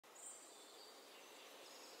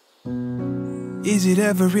Is it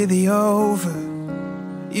ever really over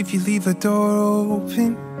if you leave a door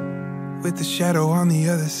open with the shadow on the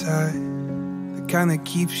other side, the kind that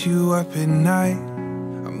keeps you up at night?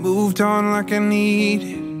 I moved on like I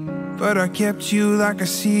needed, but I kept you like a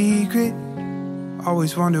secret.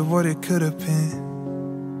 Always wondered what it could have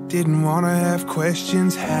been. Didn't wanna have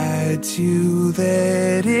questions, had to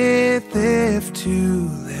let it live, to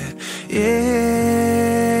let it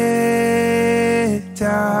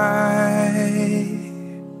die.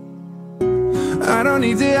 I don't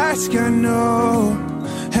need to ask, I know.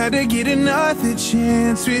 Had to get another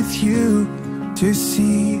chance with you to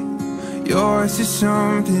see yours is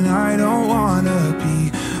something I don't wanna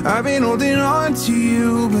be. I've been holding on to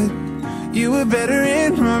you, but you were better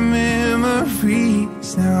in my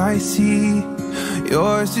memories. Now I see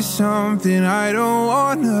yours is something I don't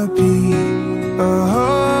wanna be. Oh,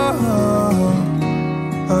 oh,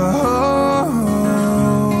 oh, oh.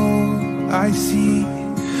 I see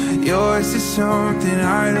yours is something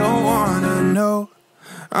I don't wanna know.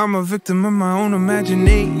 I'm a victim of my own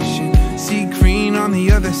imagination. See green on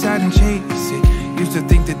the other side and chase it. Used to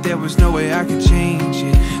think that there was no way I could change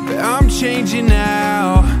it, but I'm changing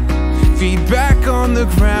now. Feet back on the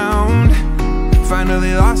ground,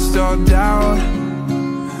 finally lost all doubt.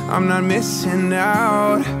 I'm not missing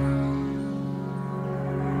out.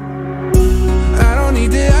 I don't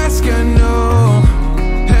need to ask, I know.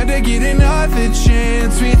 Had to get another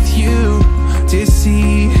chance with you to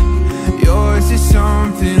see yours is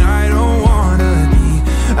something I don't wanna be.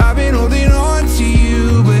 I've been holding on to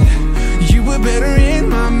you, but you were better in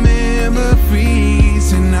my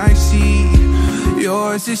memories. And I see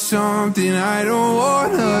yours is something I don't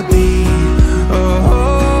wanna be. Oh,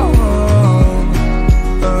 oh, oh,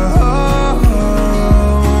 oh,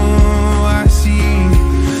 oh. I see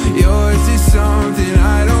yours is something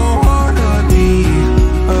I don't wanna be.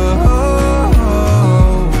 Oh, oh,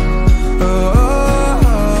 oh, oh.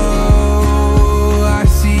 I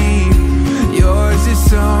see yours is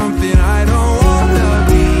something I don't wanna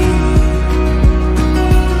be.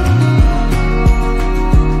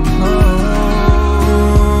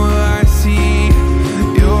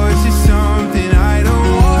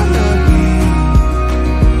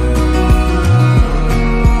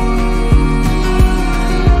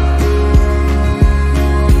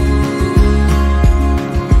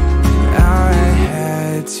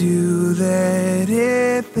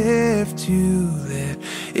 To let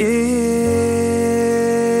it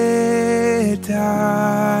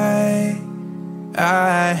die.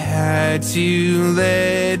 I had to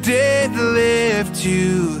let it live, to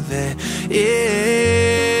let it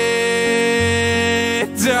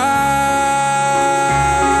die.